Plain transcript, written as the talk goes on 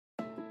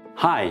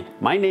Hi,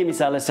 my name is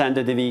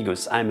Alessandro De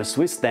Vigus. I'm a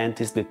Swiss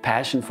dentist with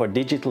passion for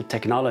digital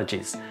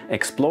technologies,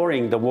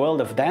 exploring the world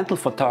of dental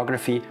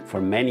photography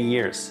for many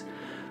years.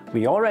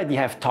 We already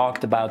have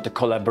talked about the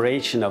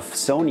collaboration of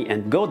Sony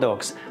and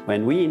Godox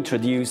when we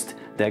introduced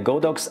the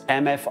Godox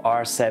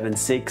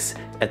MF12-DK1,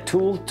 a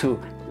tool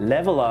to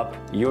level up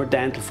your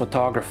dental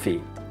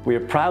photography. We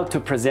are proud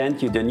to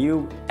present you the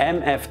new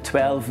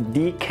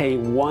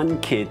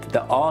MF12-DK1 kit,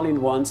 the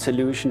all-in-one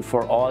solution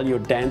for all your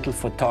dental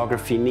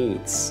photography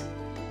needs.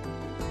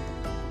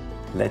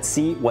 Let's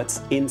see what's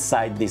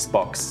inside this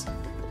box.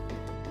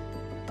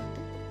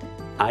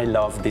 I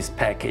love this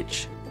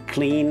package.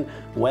 Clean,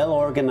 well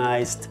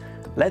organized.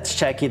 Let's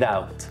check it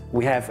out.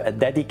 We have a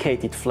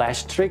dedicated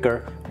flash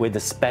trigger with a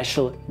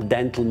special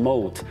dental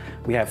mode.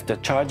 We have the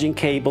charging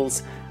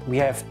cables. We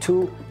have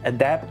two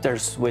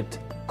adapters with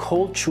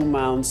cold shoe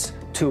mounts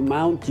to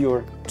mount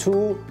your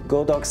two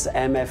Godox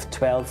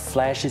MF12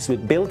 flashes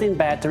with built-in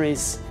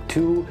batteries,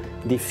 two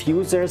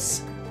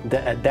diffusers,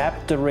 the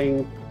adapter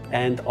ring,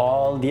 and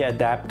all the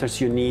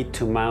adapters you need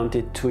to mount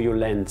it to your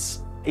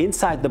lens.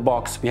 Inside the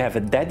box we have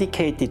a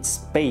dedicated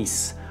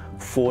space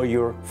for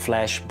your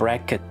flash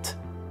bracket.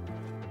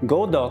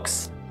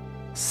 Godox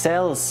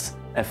sells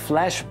a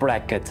flash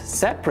bracket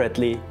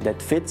separately that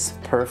fits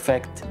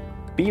perfect.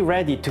 Be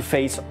ready to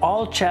face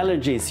all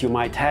challenges you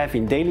might have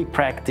in daily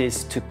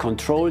practice to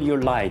control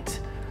your light.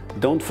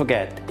 Don't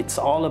forget, it's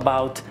all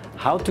about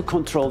how to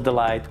control the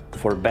light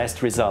for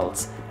best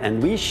results.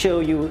 And we show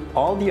you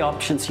all the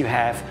options you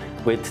have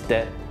with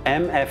the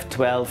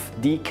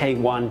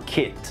MF12-DK1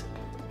 kit.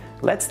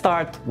 Let's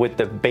start with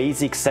the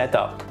basic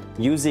setup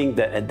using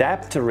the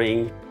adapter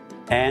ring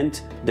and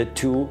the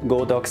two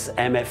Godox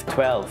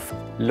MF12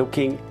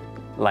 looking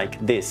like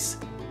this,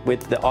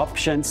 with the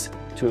options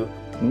to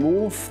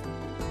move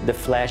the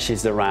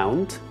flashes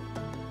around.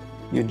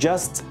 You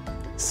just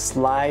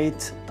slide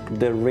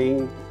the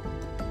ring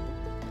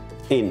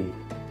in.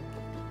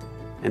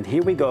 And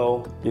here we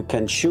go. You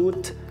can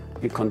shoot,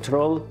 you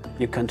control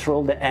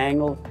the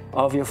angle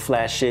of your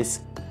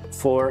flashes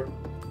for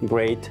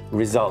great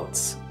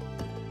results.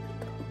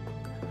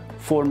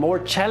 For more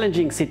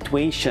challenging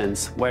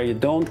situations where you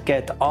don't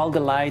get all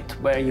the light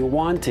where you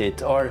want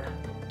it, or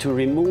to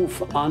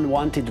remove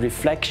unwanted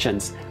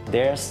reflections,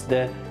 there's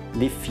the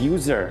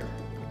diffuser.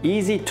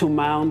 Easy to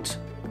mount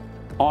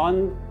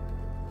on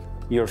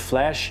your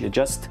flash. You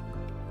just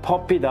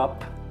pop it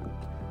up.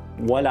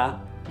 Voila,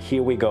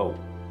 here we go.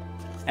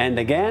 And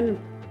again,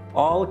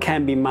 all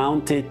can be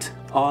mounted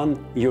on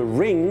your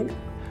ring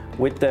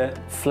with the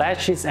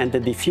flashes and the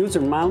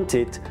diffuser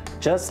mounted.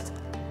 Just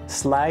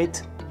slide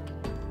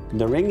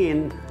the ring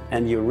in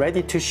and you're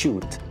ready to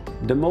shoot.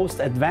 The most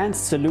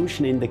advanced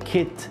solution in the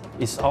kit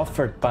is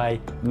offered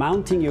by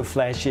mounting your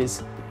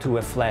flashes to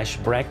a flash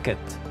bracket.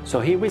 So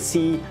here we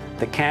see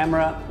the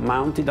camera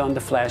mounted on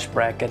the flash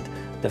bracket.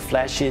 The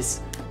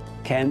flashes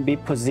can be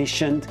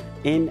positioned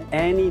in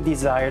any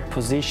desired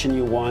position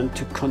you want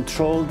to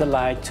control the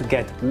light, to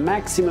get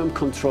maximum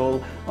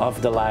control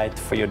of the light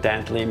for your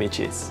dental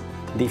images.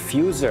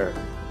 Diffuser,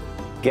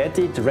 get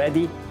it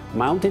ready,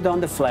 mount it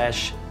on the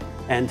flash,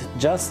 and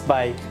just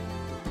by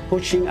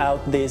pushing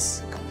out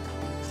this,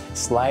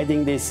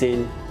 sliding this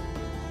in,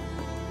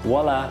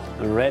 voila,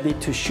 ready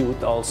to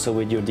shoot also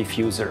with your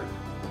diffuser.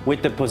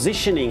 With the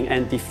positioning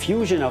and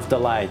diffusion of the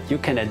light, you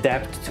can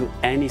adapt to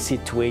any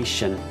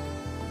situation.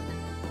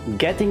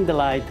 Getting the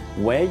light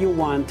where you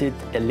want it,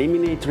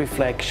 eliminate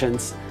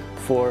reflections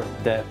for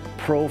the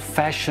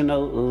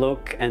professional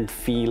look and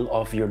feel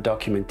of your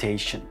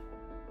documentation.